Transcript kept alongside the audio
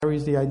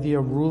carries the idea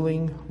of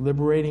ruling,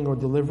 liberating, or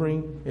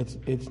delivering.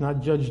 It's not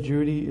Judge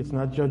Judy. It's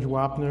not Judge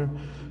Wapner.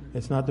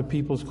 It's not the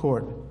People's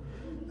Court.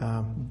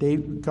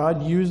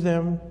 God used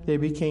them. They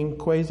became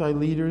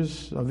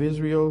quasi-leaders of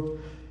Israel,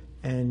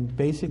 and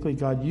basically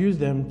God used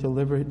them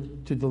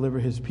to deliver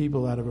His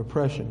people out of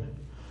oppression.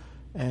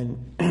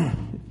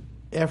 And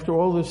after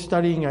all the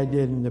studying I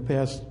did in the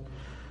past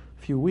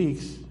few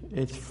weeks,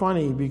 it's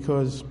funny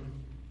because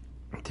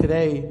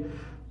today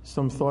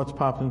some thoughts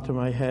popped into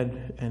my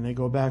head, and they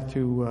go back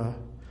to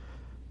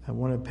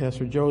one of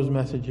Pastor Joe's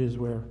messages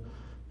where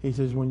he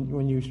says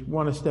when you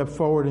want to step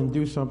forward and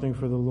do something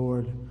for the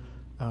Lord,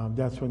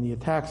 that's when the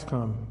attacks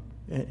come.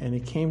 And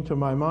it came to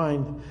my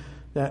mind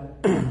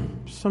that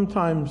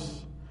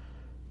sometimes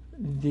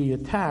the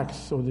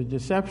attacks or the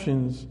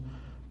deceptions,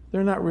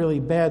 they're not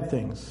really bad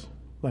things.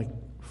 Like,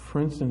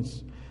 for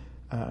instance,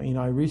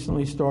 I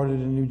recently started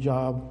a new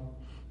job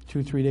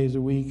 2-3 days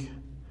a week.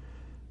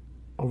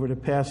 Over the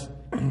past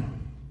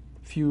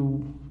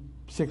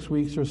 6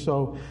 weeks or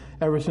so,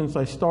 ever since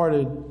I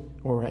started,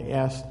 or I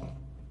asked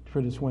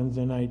for this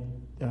Wednesday night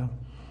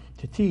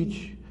to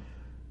teach,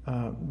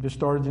 just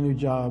started a new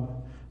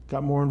job,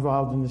 got more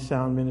involved in the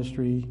sound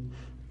ministry,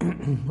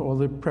 all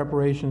the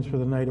preparations for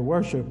the night of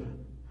worship.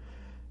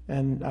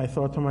 And I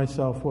thought to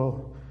myself,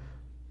 well,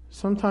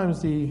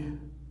 sometimes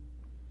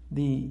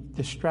the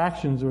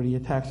distractions or the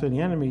attacks of the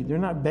enemy, they're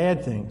not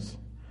bad things.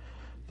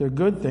 They're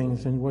good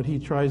things, and what he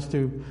tries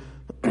to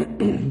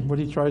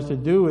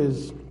do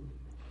is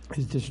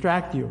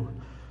distract you.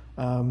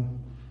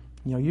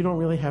 You don't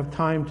really have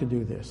time to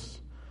do this,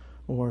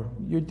 or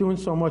you're doing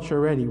so much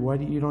already.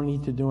 You don't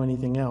need to do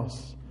anything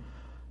else.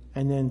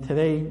 And then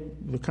today,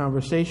 the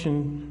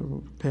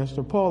conversation,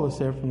 Pastor Paul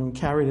this afternoon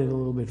carried it a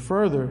little bit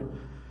further,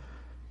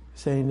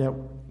 saying that,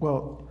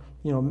 well,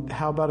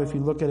 how about if you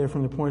look at it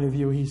from the point of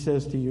view, he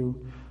says to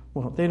you,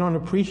 well, they don't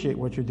appreciate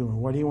what you're doing.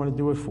 What do you want to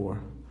do it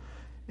for?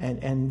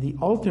 And the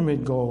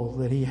ultimate goal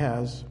that he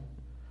has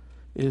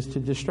is to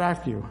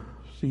distract you.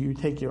 So you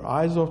take your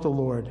eyes off the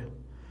Lord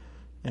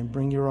and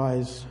bring your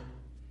eyes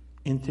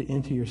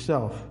into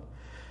yourself.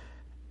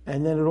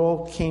 And then it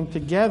all came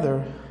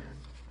together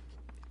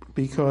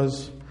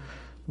because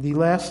the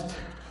last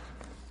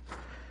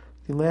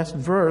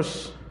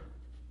verse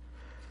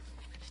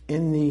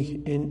in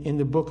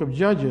the book of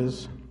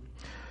Judges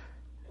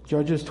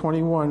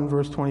 21,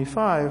 verse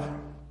 25,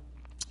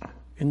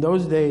 in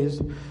those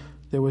days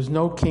there was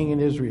no king in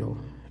Israel.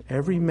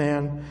 Every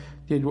man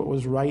did what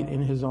was right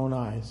in his own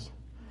eyes.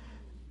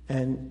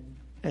 And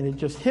it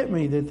just hit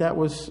me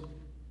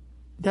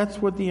that's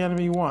what the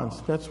enemy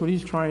wants. That's what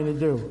he's trying to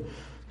do.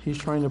 He's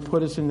trying to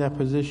put us in that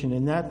position.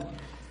 And that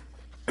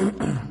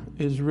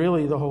is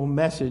really the whole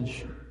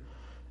message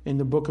in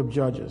the book of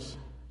Judges.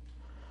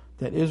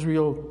 That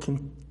Israel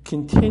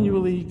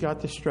continually got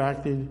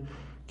distracted,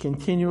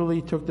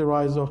 continually took their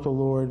eyes off the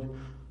Lord,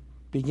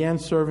 began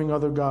serving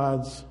other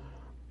gods,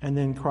 and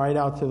then cried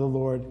out to the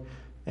Lord,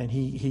 and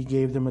he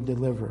gave them a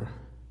deliverer.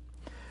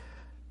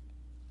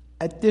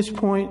 At this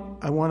point,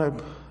 I want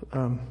to...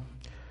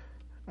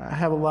 I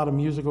have a lot of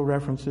musical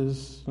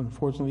references.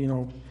 Unfortunately,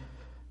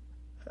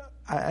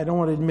 I don't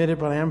want to admit it,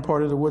 but I am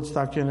part of the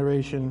Woodstock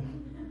generation.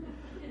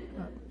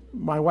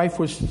 My wife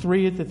was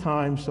 3 at the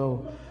time,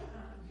 so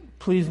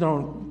please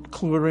don't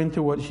clue her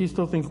into what... She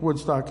still thinks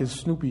Woodstock is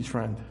Snoopy's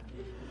friend.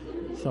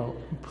 So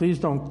please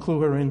don't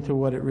clue her into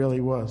what it really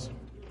was.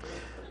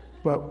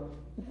 But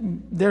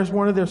there's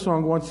one of their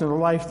songs, Once in a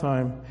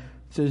Lifetime.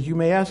 It says, you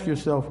may ask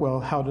yourself, well,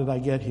 how did I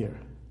get here?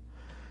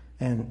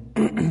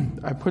 And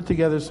I put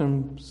together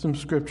some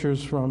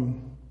scriptures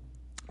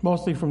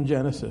mostly from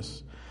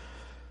Genesis.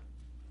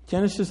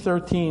 Genesis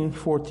 13,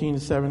 14,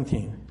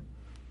 17.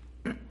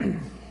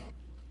 And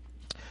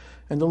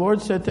the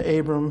Lord said to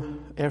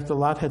Abram, after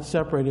Lot had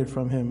separated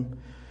from him,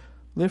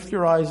 lift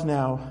your eyes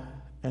now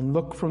and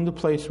look from the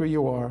place where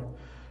you are,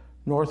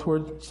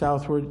 northward,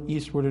 southward,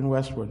 eastward, and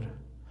westward.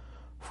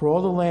 For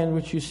all the land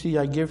which you see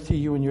I give to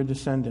you and your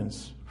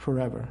descendants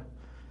forever.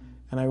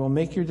 And I will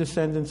make your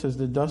descendants as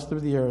the dust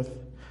of the earth,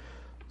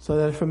 so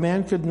that if a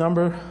man could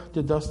number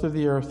the dust of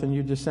the earth, then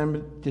your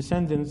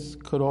descendants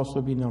could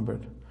also be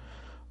numbered.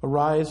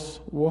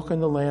 Arise, walk in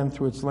the land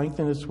through its length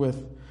and its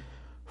width,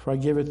 for I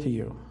give it to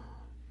you.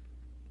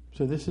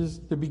 So this is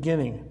the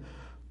beginning.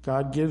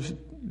 God gives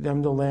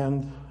them the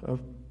land of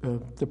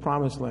the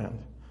promised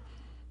land.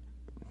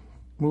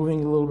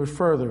 Moving a little bit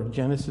further,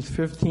 Genesis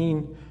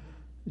 15,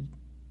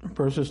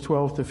 verses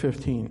 12 to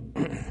 15.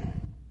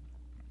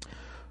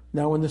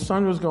 Now when the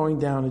sun was going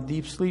down, a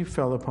deep sleep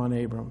fell upon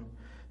Abram,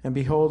 and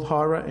behold,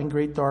 horror and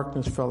great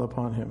darkness fell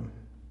upon him.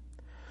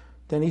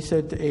 Then he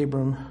said to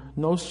Abram,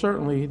 know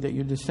certainly that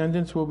your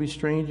descendants will be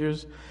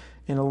strangers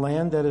in a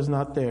land that is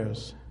not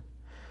theirs,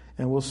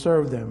 and will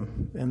serve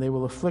them, and they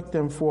will afflict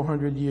them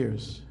 400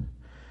 years.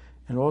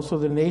 And also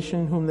the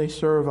nation whom they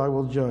serve I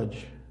will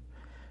judge.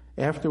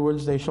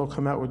 Afterwards they shall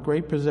come out with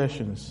great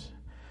possessions.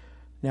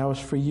 Now as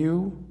for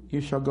you, you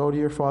shall go to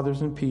your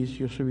fathers in peace,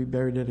 you shall be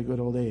buried at a good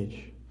old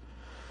age.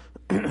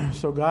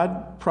 So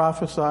God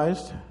prophesied,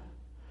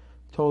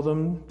 told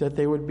them that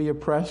they would be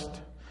oppressed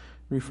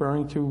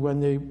referring to when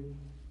they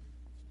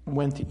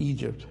went to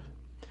Egypt.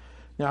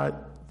 Now,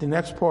 the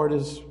next part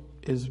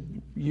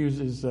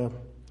uses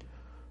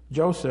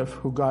Joseph,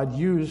 who God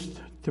used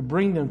to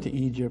bring them to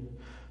Egypt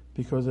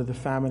because of the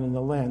famine in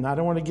the land. Now, I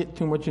don't want to get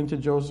too much into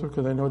Joseph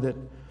because I know that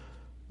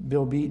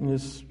Bill Beaton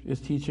is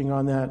teaching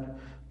on that.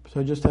 So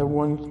I just have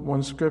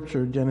one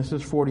scripture,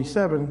 Genesis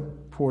 47,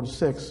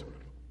 4-6.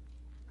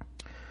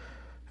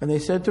 And they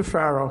said to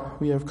Pharaoh,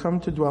 "We have come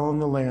to dwell in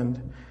the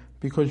land,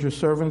 because your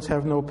servants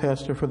have no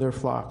pasture for their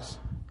flocks.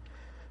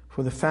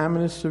 For the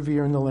famine is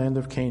severe in the land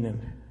of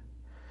Canaan.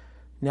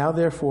 Now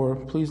therefore,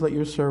 please let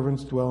your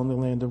servants dwell in the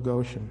land of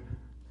Goshen."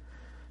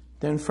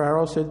 Then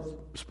Pharaoh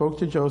spoke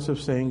to Joseph,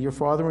 saying, "Your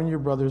father and your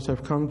brothers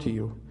have come to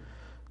you.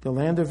 The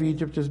land of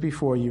Egypt is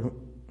before you.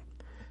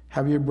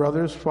 Have your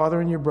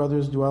father and your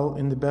brothers dwell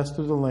in the best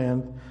of the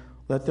land.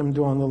 Let them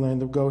dwell in the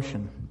land of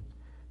Goshen.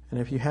 And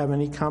if you have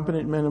any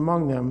competent men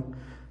among them,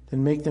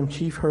 then make them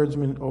chief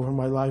herdsmen over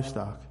my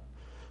livestock."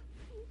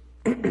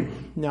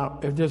 Now,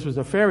 if this was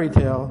a fairy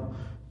tale,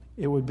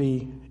 it would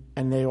be,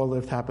 "and they all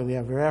lived happily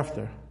ever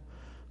after."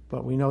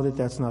 But we know that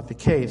that's not the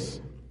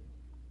case.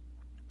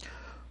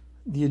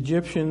 The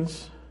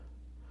Egyptians,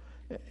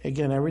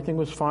 again, everything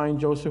was fine.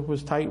 Joseph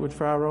was tight with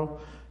Pharaoh.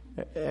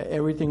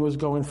 Everything was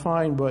going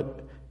fine,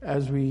 but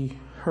as we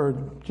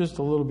heard just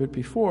a little bit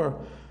before,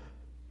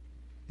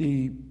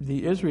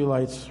 the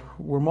Israelites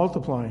were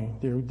multiplying.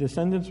 Their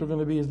descendants were going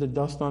to be as the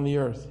dust on the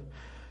earth.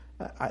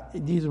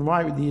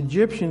 The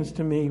Egyptians,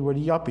 to me, were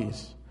the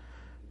yuppies.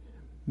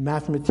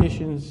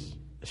 Mathematicians,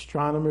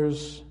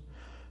 astronomers,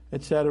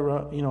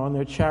 etc. On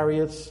their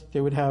chariots,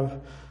 they would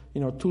have,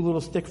 two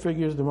little stick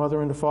figures, the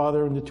mother and the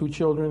father and the two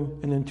children,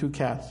 and then 2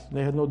 cats.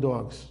 They had no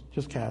dogs,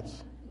 just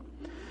cats.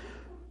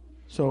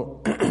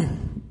 So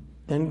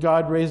then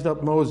God raised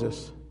up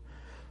Moses.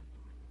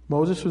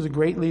 Moses was a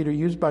great leader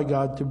used by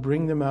God to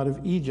bring them out of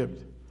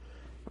Egypt.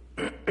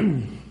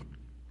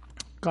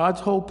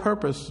 God's whole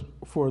purpose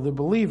for the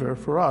believer,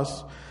 for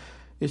us,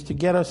 is to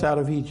get us out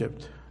of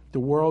Egypt, the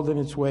world and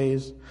its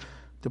ways,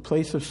 the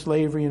place of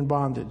slavery and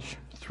bondage,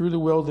 through the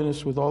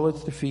wilderness with all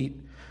its defeat,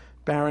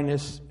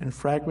 barrenness, and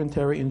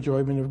fragmentary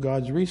enjoyment of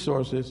God's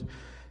resources,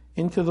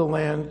 into the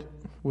land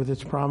with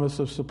its promise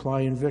of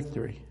supply and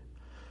victory.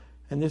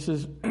 And this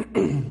is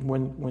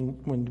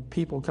when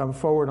people come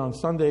forward on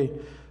Sunday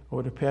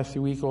or the past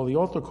week, all the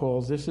altar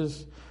calls, this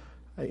is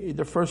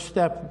the first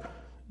step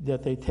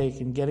that they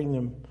take in getting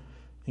them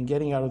and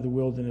getting out of the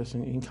wilderness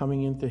and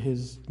coming into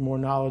his more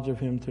knowledge of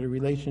him, to the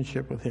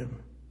relationship with him.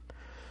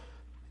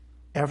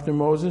 After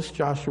Moses,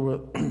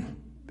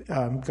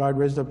 God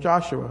raised up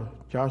Joshua.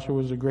 Joshua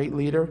was a great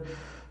leader.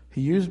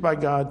 He used by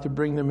God to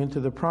bring them into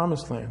the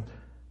promised land.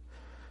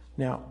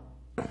 Now,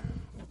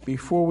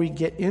 before we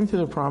get into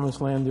the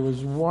promised land, there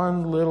was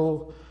one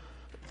little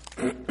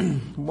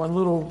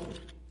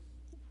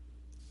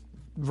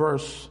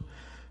verse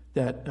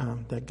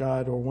that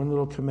God, or one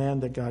little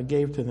command that God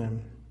gave to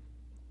them.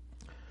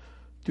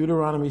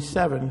 Deuteronomy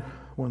 7,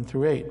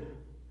 1-8.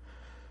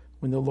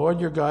 When the Lord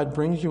your God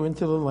brings you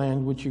into the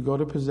land which you go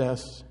to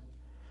possess,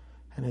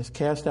 and has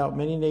cast out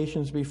many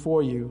nations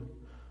before you,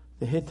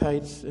 the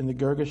Hittites and the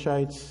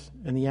Girgashites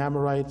and the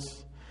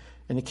Amorites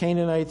and the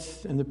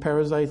Canaanites and the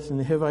Perizzites and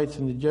the Hivites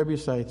and the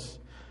Jebusites,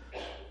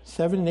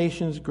 7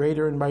 nations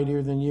greater and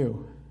mightier than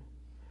you.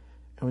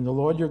 And when the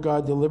Lord your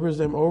God delivers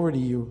them over to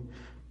you,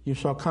 you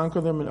shall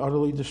conquer them and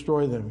utterly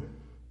destroy them.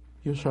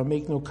 You shall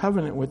make no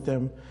covenant with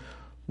them,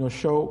 nor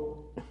show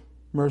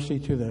mercy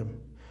to them.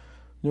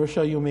 Nor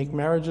shall you make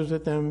marriages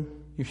with them.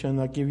 You shall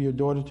not give your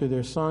daughter to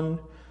their son,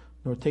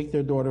 nor take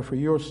their daughter for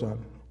your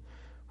son.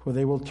 For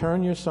they will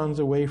turn your sons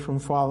away from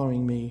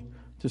following me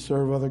to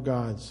serve other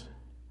gods.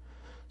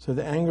 So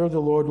the anger of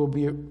the Lord will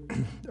be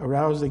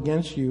aroused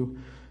against you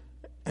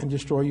and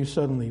destroy you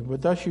suddenly.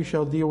 But thus you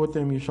shall deal with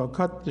them. You shall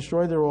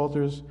destroy their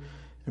altars,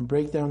 and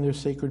break down their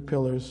sacred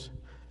pillars,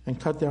 and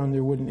cut down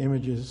their wooden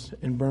images,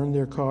 and burn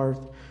their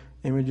carved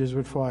images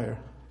with fire.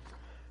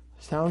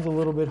 Sounds a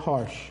little bit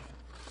harsh.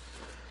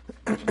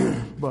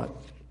 But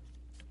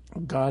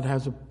God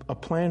has a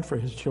plan for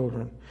his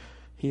children.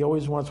 He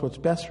always wants what's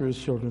best for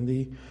his children.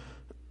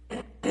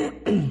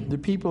 The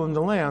people in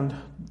the land,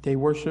 they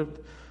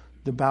worshiped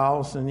the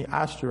Baals and the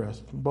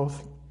Ashtoreths,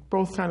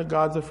 both kind of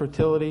gods of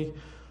fertility.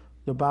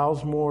 The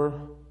Baals more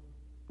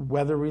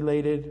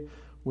weather-related,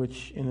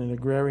 which in an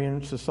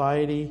agrarian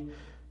society,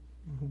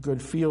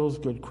 good fields,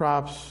 good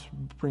crops,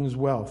 brings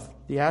wealth.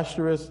 The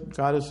Ashtoreth,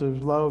 goddess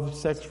of love,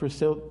 sex,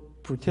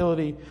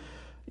 fertility,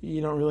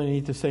 you don't really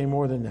need to say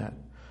more than that.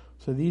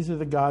 So these are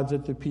the gods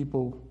that the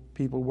people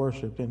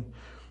worshipped. And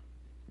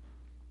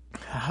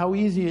how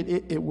easy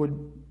it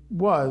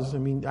was, I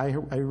mean, I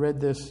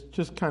read this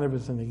just kind of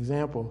as an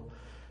example.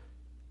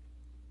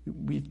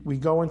 We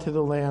go into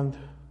the land.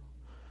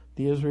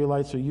 The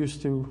Israelites are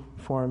used to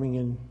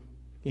farming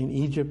in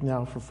Egypt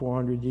now for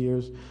 400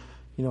 years.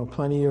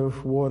 Plenty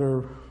of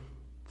water,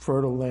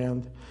 fertile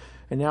land.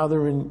 And now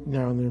they're in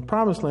the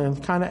promised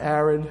land, kind of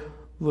arid,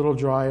 a little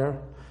drier.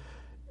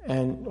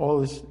 And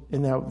all this,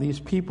 and now these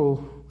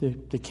people,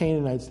 the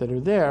Canaanites that are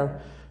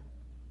there,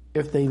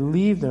 if they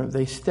leave them,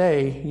 they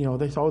stay,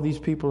 they say, oh, these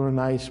people are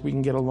nice, we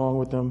can get along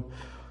with them.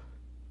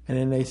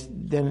 And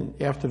then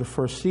after the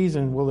first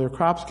season, will their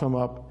crops come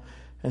up?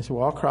 And say,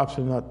 well, our crops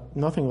are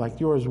nothing like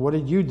yours. What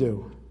did you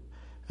do?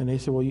 And they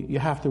say, well, you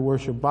have to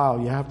worship Baal.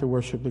 You have to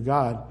worship the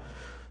God.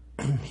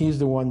 He's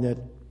the one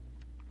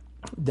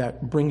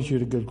that brings you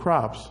the good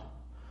crops.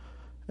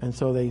 And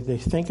so they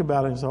think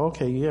about it and say,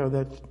 okay,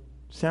 that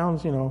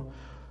sounds,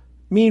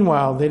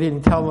 Meanwhile, they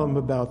didn't tell them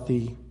about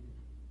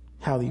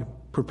how you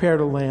prepare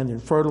the land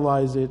and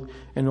fertilize it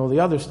and all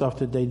the other stuff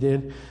that they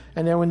did.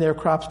 And then when their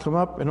crops come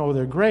up and,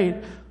 they're great,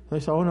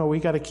 they say, oh no, we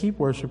got to keep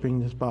worshiping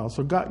this Baal.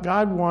 So God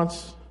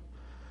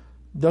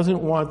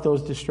doesn't want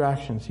those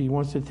distractions. He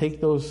wants to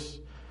take those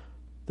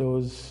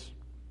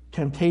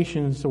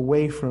temptations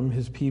away from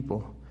his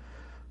people.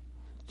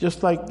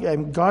 Just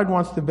like God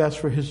wants the best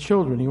for his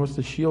children. He wants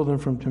to shield them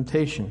from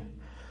temptation.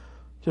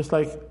 Just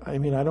like, I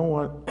don't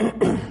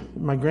want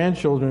my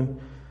grandchildren,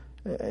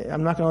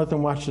 I'm not going to let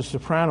them watch The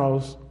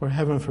Sopranos or,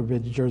 heaven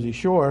forbid, Jersey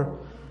Shore.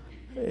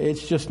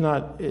 It's just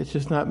not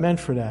meant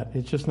for that.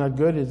 It's just not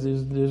good.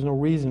 There's no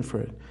reason for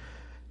it.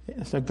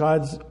 So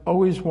God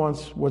always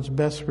wants what's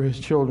best for his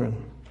children.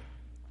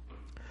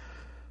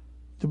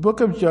 The book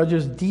of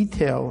Judges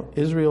detail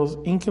Israel's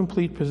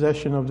incomplete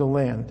possession of the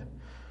land,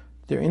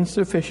 their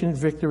insufficient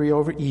victory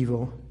over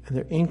evil, and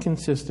their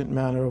inconsistent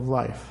manner of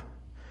life.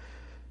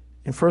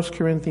 In 1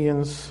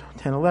 Corinthians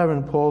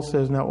 10:11, Paul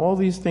says, now all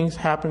these things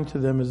happened to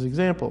them as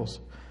examples,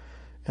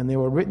 and they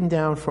were written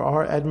down for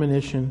our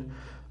admonition,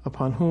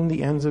 upon whom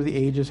the ends of the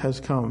ages has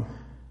come.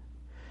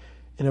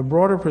 In a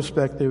broader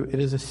perspective, it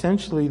is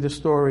essentially the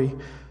story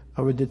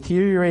of a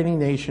deteriorating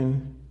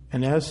nation,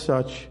 and as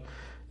such,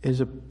 is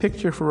a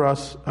picture for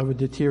us of a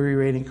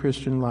deteriorating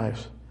Christian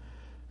life.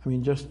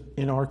 Just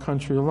in our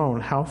country alone,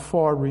 how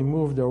far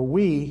removed are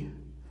we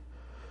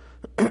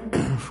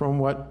from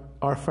what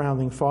our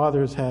founding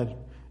fathers had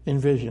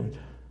envisioned?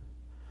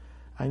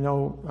 I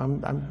know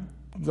I'm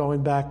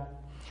going back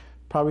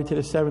probably to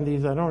the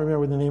 70s. I don't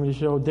remember the name of the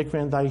show, Dick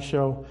Van Dyke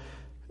Show.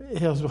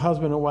 His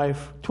husband and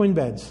wife, twin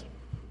beds.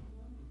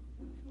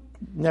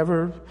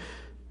 Never,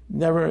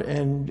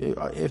 and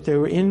if they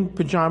were in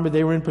pajamas,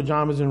 they were in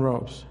pajamas and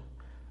robes.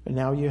 And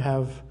now you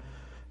have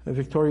a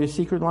Victoria's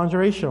Secret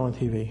lingerie show on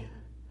TV.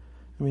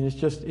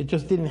 It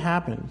just didn't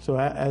happen. So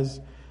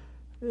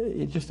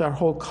our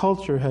whole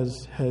culture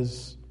has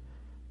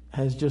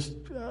just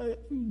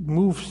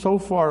moved so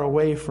far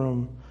away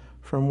from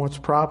what's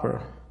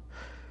proper.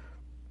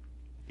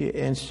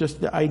 And it's just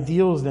the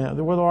ideals now.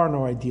 There are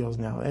no ideals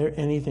now.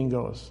 Anything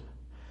goes.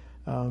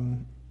 I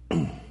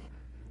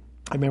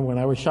remember when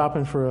I was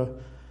shopping for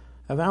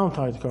a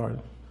Valentine's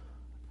card.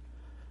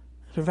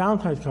 It's a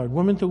Valentine's card,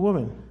 woman to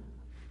woman.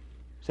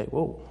 Say,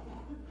 whoa,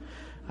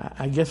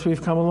 I guess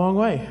we've come a long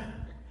way.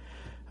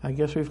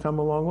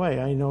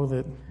 I know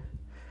that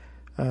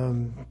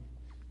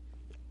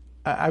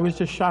I was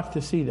just shocked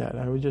to see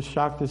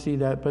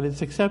that. But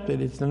it's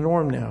accepted. It's the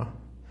norm now.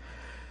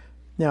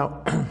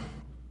 Now,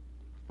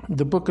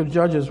 the book of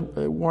Judges,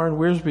 Warren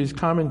Wiersbe's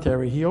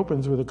commentary, he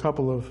opens with a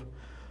couple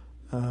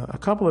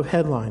of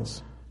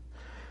headlines.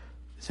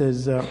 It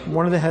says,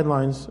 one of the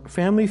headlines,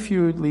 Family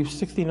Feud leaves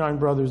 69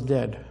 brothers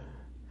dead.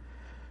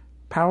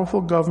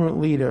 Powerful government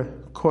leader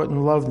caught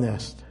in love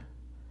nest.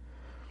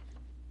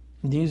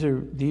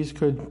 These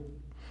could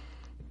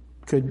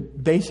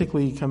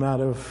basically come out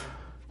of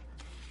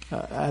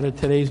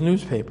today's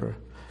newspaper.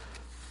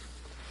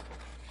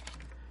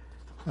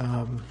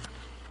 And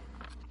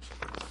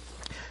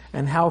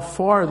how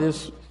far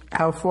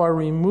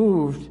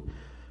removed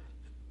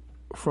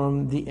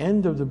from the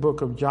end of the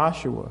book of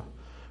Joshua,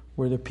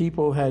 where the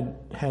people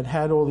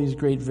had all these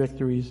great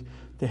victories,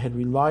 they had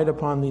relied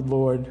upon the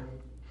Lord,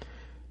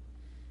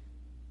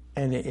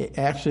 and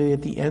actually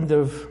at the end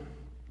of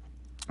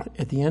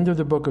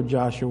the book of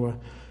Joshua,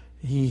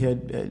 he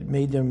had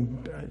made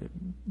them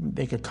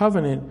make a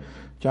covenant.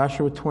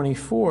 Joshua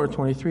 24,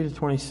 23 to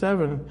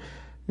 27.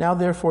 Now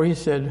therefore, he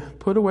said,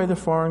 put away the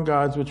foreign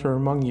gods which are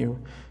among you,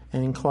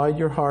 and incline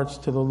your hearts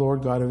to the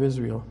Lord God of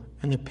Israel.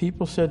 And the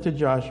people said to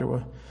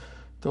Joshua,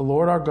 the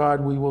Lord our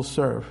God we will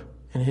serve,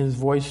 and his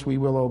voice we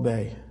will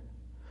obey.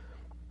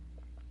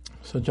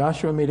 So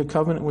Joshua made a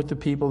covenant with the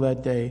people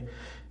that day,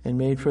 and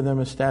made for them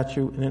a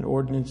statute and an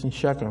ordinance in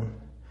Shechem.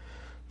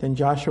 Then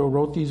Joshua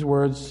wrote these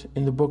words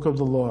in the book of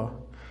the law.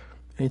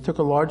 And he took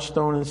a large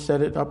stone and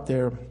set it up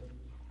there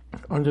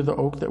under the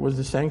oak that was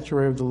the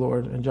sanctuary of the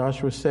Lord. And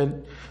Joshua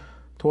said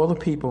to all the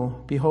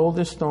people, behold,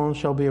 this stone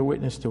shall be a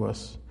witness to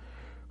us.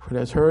 For it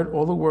has heard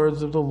all the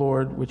words of the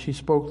Lord which he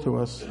spoke to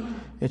us.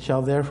 It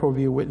shall therefore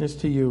be a witness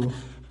to you,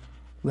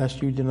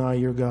 lest you deny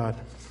your God.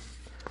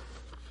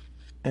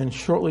 And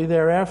shortly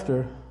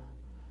thereafter,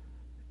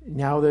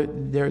 now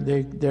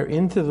they're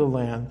into the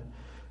land.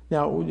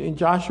 Now in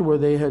Joshua,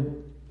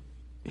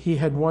 he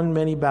had won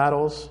many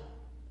battles.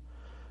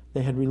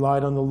 They had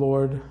relied on the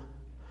Lord,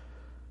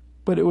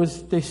 but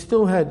they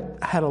still had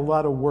a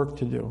lot of work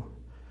to do.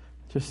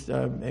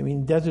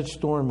 Desert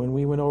Storm, when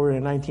we went over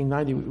in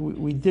 1990,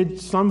 we did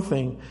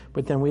something,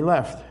 but then we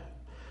left.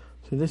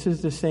 So this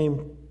is the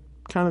same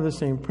kind of the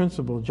same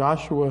principle.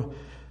 Joshua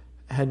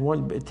had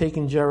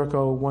taken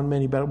Jericho, won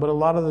many battles, but a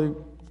lot of the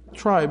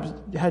tribes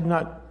had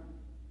not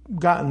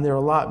gotten their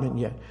allotment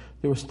yet.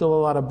 There was still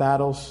a lot of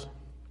battles,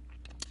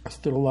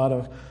 still a lot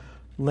of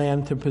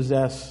land to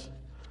possess,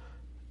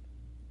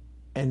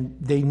 and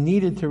they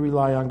needed to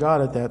rely on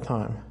God at that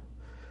time.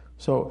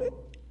 So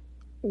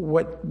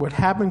what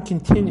happened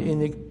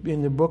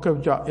in the book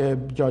of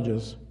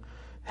Judges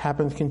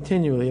happened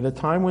continually. At a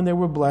time when they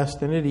were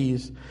blessed and at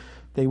ease,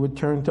 they would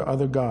turn to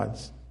other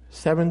gods.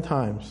 7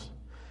 times.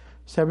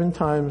 7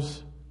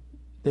 times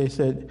they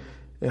said,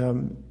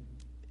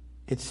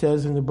 it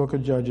says in the book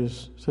of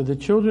Judges, so the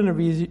children of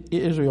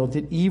Israel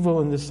did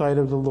evil in the sight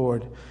of the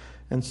Lord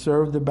and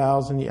served the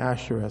Baals and the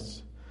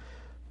Ashereths.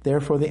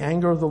 Therefore the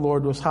anger of the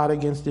Lord was hot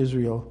against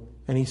Israel,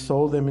 and he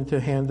sold them into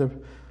the hand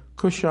of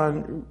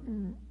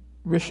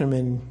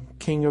Cushan-Rishathaim,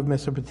 king of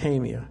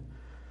Mesopotamia.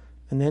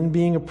 And then,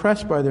 being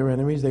oppressed by their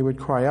enemies, they would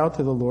cry out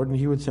to the Lord, and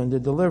he would send a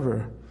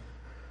deliverer.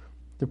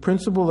 The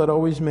principle that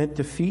always meant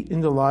defeat in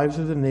the lives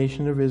of the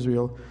nation of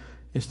Israel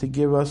is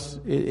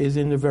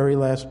in the very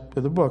last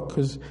of the book,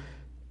 because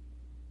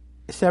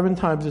 7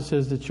 times it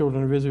says the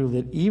children of Israel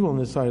did evil in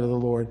the sight of the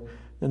Lord,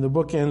 and the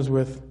book ends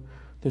with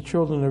the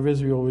children of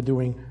Israel were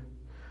doing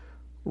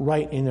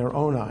right in their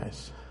own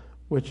eyes,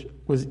 which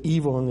was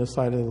evil in the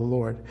sight of the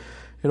Lord.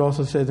 It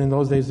also says in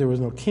those days there was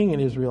no king in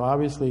Israel.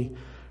 Obviously,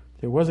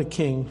 there was a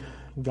king.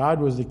 God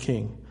was the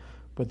king,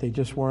 but they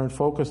just weren't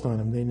focused on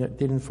him. They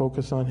didn't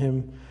focus on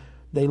him.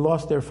 They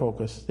lost their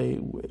focus.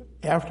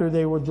 After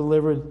they were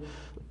delivered,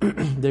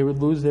 they would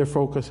lose their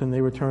focus and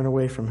they would turn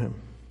away from him.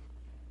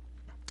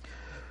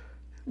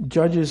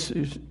 Judges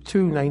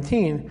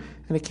 2:19,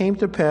 and it came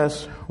to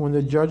pass when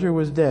the judge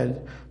was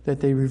dead that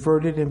they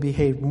reverted and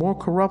behaved more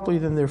corruptly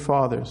than their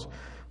fathers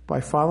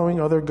by following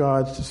other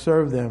gods to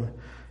serve them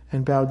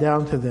and bow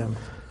down to them.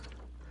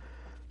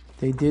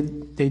 They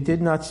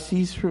did not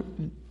cease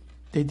from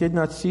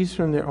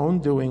their own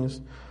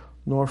doings,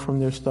 nor from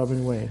their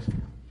stubborn ways.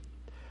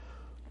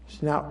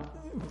 So now,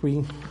 if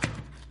we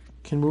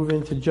can move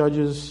into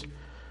Judges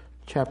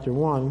chapter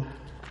 1.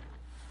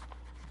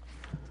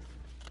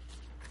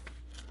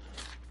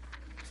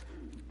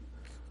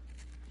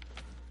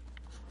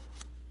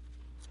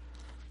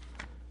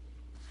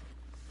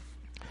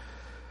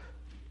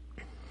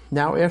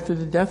 Now, after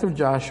the death of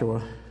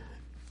Joshua,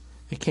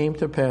 it came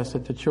to pass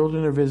that the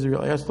children of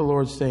Israel asked the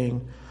Lord,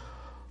 saying,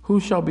 who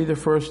shall be the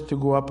first to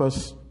go up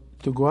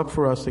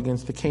for us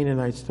against the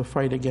Canaanites to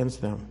fight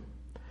against them?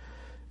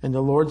 And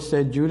the Lord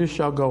said, Judah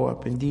shall go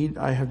up. Indeed,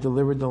 I have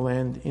delivered the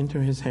land into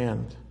his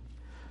hand.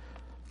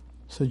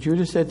 So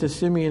Judah said to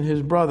Simeon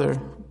his brother,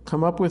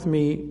 come up with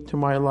me to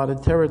my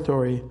allotted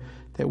territory,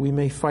 that we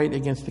may fight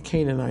against the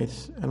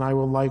Canaanites, and I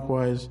will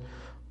likewise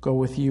go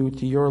with you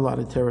to your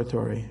allotted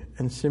territory.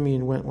 And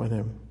Simeon went with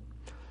him.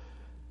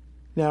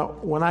 Now,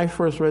 when I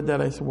first read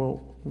that, I said,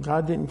 well,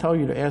 God didn't tell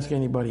you to ask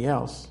anybody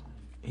else.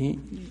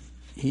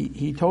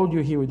 He told you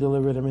he would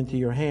deliver them into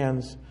your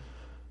hands,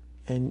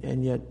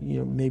 and yet,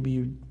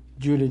 maybe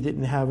Judah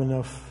didn't have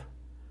enough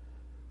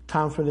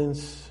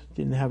confidence,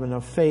 didn't have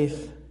enough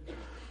faith.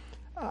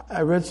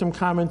 I read some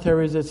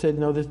commentaries that said,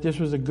 no, this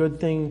was a good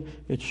thing.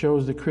 It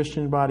shows the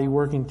Christian body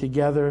working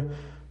together.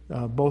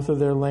 Both of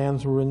their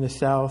lands were in the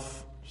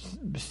south.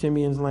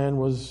 Simeon's land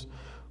was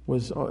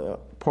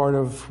part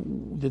of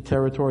the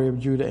territory of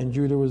Judah, and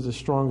Judah was the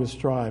strongest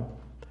tribe.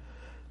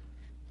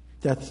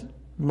 That's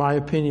my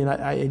opinion.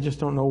 I just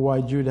don't know why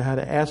Judah had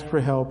to ask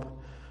for help,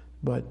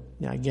 but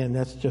again,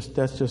 that's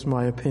just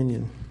my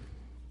opinion.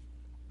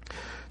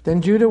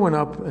 Then Judah went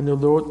up, and the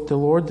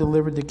Lord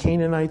delivered the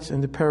Canaanites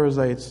and the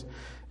Perizzites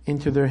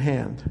into their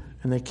hand,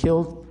 and they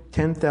killed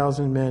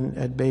 10,000 men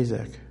at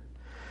Bezek.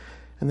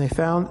 And they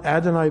found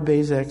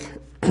Adonai-Bezek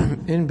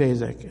in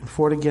Bezek and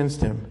fought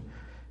against him,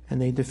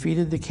 and they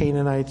defeated the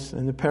Canaanites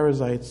and the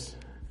Perizzites.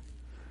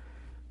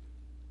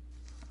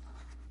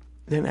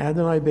 Then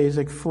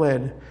Adonai-Bezek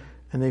fled,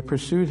 and they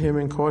pursued him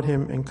and caught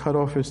him and cut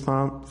off his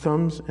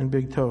thumbs and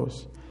big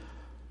toes.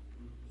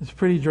 It's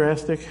pretty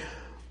drastic,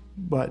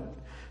 but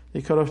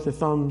they cut off the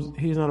thumbs.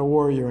 He's not a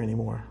warrior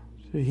anymore.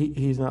 So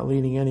he's not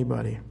leading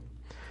anybody.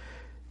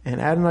 And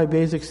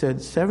Adonai-Bezek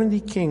said, 70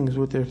 kings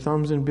with their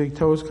thumbs and big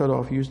toes cut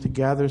off used to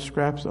gather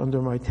scraps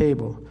under my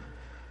table.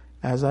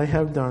 As I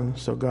have done,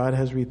 so God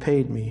has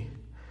repaid me.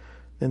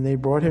 Then they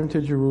brought him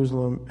to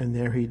Jerusalem, and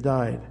there he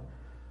died.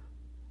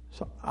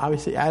 So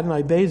obviously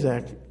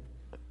Adonai-Bezek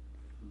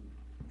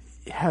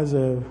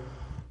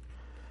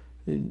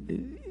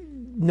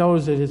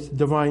knows that it's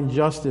divine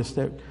justice,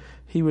 that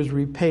he was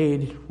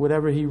repaid.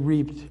 Whatever he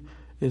reaped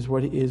is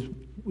what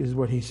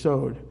he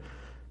sowed.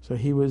 So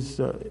he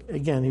was,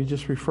 again, he was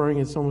just referring,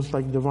 it's almost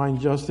like divine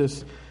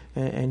justice,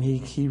 and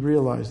he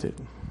realized it.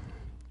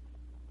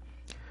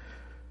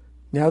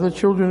 Now the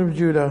children of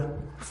Judah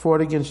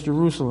fought against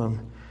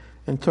Jerusalem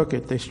and took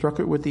it. They struck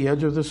it with the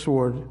edge of the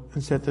sword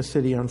and set the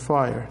city on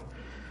fire.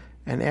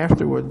 And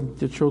afterward,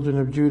 the children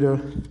of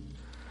Judah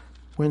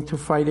went to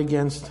fight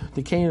against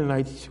the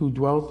Canaanites who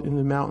dwelt in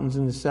the mountains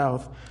in the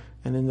south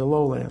and in the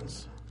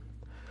lowlands.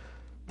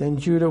 Then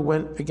Judah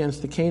went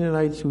against the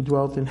Canaanites who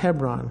dwelt in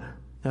Hebron.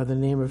 Now the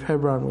name of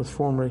Hebron was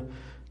formerly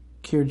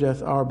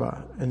Kirjath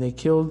Arba. And they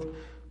killed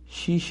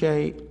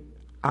Shishai,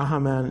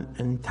 Ahaman,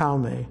 and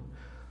Talmai.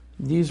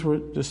 These were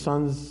the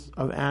sons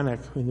of Anak.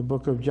 In the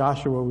book of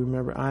Joshua, we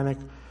remember Anak,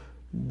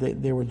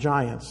 they were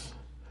giants.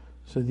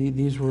 So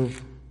these were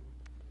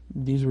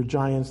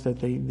giants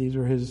these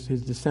were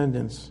his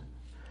descendants.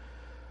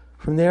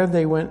 From there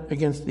they went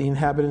against the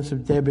inhabitants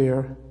of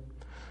Debir.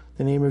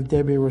 The name of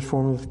Debir was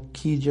formerly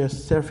Kirjath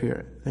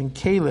Sephir. Then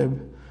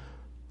Caleb,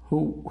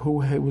 who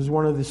was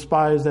one of the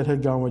spies that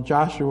had gone with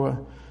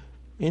Joshua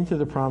into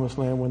the promised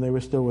land when they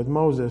were still with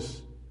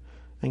Moses,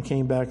 and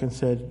came back and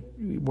said,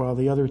 while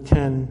the other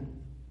 10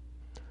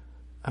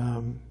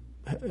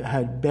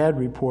 had bad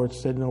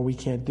reports, said, no, we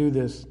can't do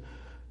this.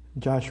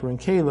 Joshua and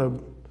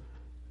Caleb,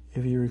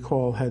 if you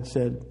recall, had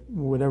said,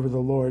 whatever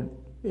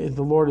if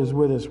the Lord is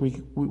with us, we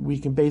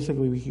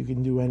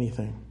can do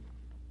anything.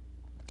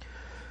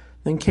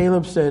 Then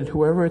Caleb said,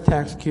 whoever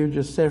attacks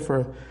Kirjath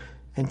Sephir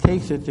and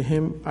takes it, to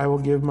him I will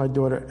give my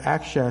daughter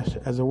Akshas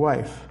as a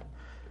wife.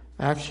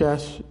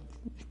 Akshas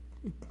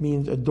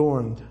means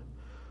adorned.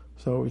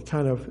 So we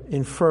kind of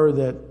infer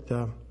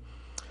that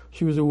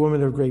she was a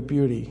woman of great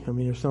beauty. I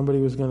mean, if somebody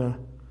was going to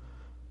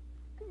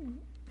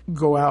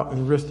go out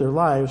and risk their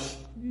lives,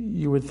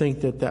 you would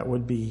think that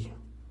would be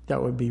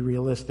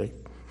realistic.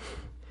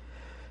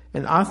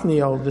 And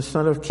Othniel, the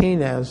son of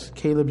Kenaz,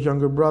 Caleb's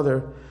younger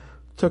brother,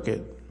 took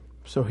it.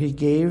 So he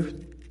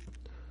gave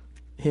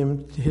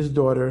him his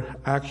daughter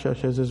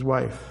Akshas as his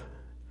wife.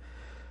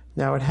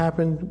 Now it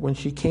happened when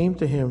she came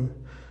to him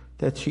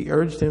that she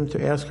urged him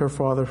to ask her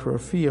father for a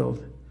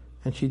field.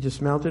 And she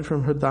dismounted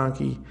from her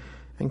donkey,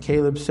 and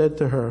Caleb said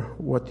to her,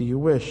 what do you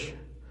wish?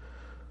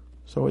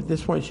 So at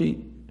this point,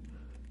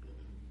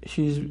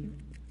 she's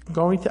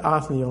going to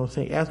Othniel and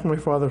saying, ask my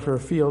father for a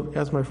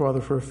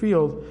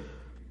field.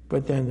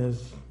 But then,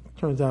 as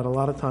turns out, a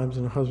lot of times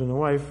in a husband and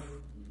wife,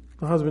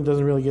 the husband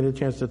doesn't really get a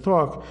chance to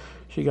talk.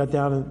 She got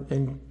down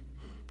and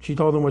she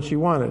told him what she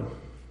wanted.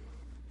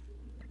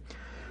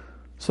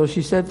 So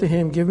she said to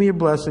him, give me a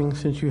blessing,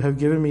 since you have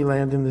given me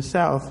land in the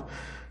south.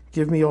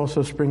 Give me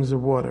also springs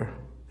of water.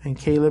 And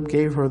Caleb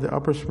gave her the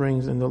upper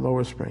springs and the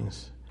lower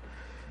springs.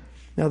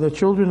 Now the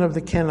children of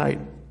the Kenite,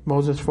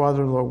 Moses'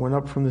 father-in-law, went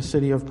up from the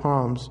city of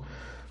palms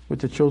with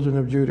the children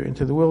of Judah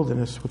into the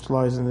wilderness, which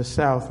lies in the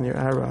south near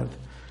Arad.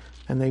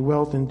 And they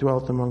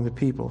dwelt among the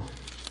people.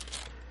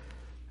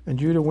 And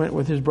Judah went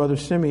with his brother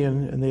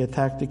Simeon, and they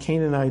attacked the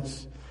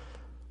Canaanites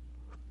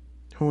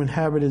who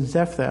inhabited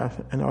Zephath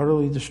and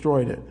utterly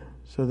destroyed it.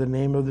 So the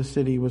name of the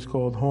city was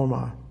called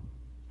Hormah.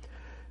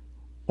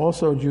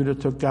 Also Judah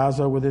took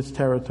Gaza with its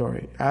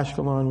territory,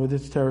 Ashkelon with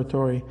its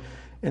territory,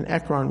 and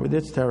Ekron with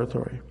its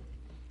territory.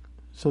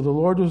 So the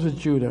Lord was with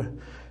Judah,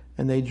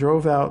 and they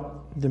drove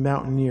out the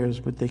mountaineers,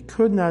 but they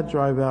could not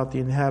drive out the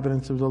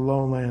inhabitants of the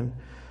lowland,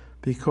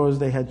 because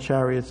they had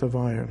chariots of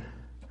iron.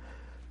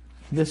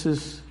 This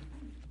is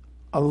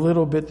a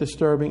little bit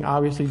disturbing.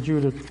 Obviously,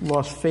 Judah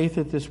lost faith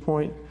at this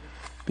point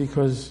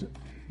because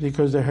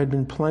there had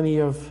been plenty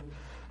of,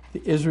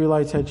 the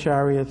Israelites had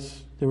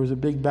chariots. There was a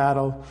big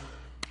battle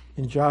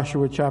in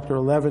Joshua chapter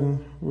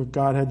 11 where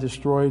God had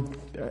destroyed,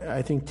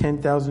 I think,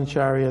 10,000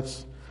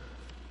 chariots.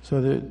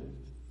 So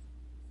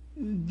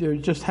there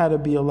just had to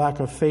be a lack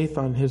of faith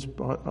on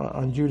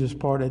Judah's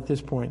part at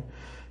this point.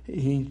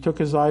 He took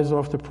his eyes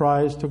off the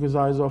prize, took his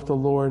eyes off the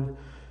Lord,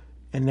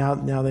 and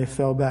now they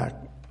fell back.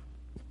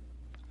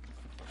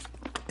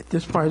 At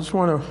this point, I just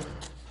want to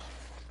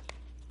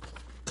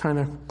kind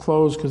of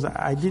close because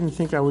I didn't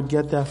think I would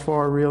get that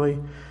far, really.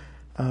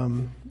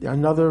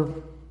 Another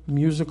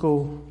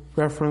musical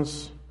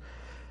reference,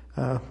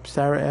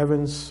 Sarah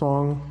Evans'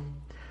 song,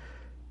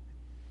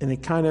 and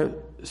it kind of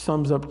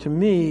sums up to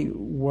me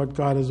what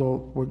God is.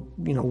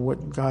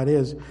 What God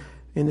is.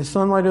 In the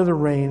sunlight or the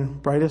rain,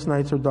 brightest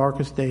nights or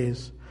darkest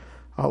days,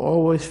 I'll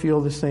always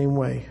feel the same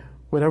way.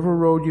 Whatever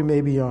road you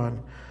may be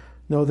on,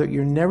 know that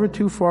you're never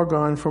too far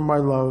gone from my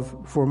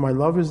love, for my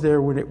love is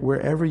there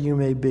wherever you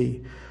may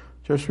be.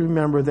 Just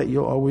remember that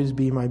you'll always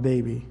be my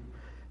baby.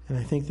 And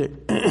I think that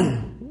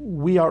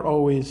we are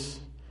always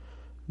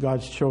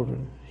God's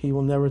children. He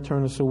will never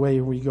turn us away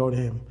when we go to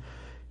him.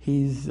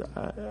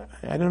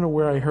 I don't know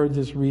where I heard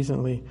this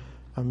recently.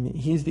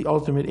 He's the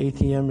ultimate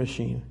ATM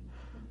machine.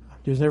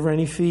 There's never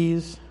any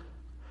fees.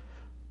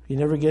 You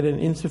never get an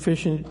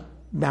insufficient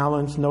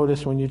balance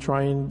notice when you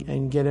try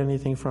and get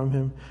anything from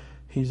him.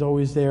 He's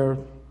always there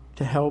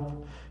to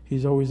help.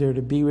 He's always there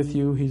to be with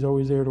you. He's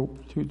always there to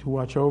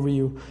watch over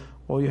you.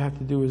 All you have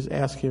to do is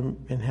ask him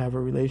and have a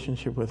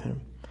relationship with him.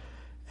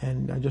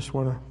 And I just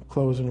want to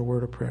close in a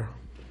word of prayer.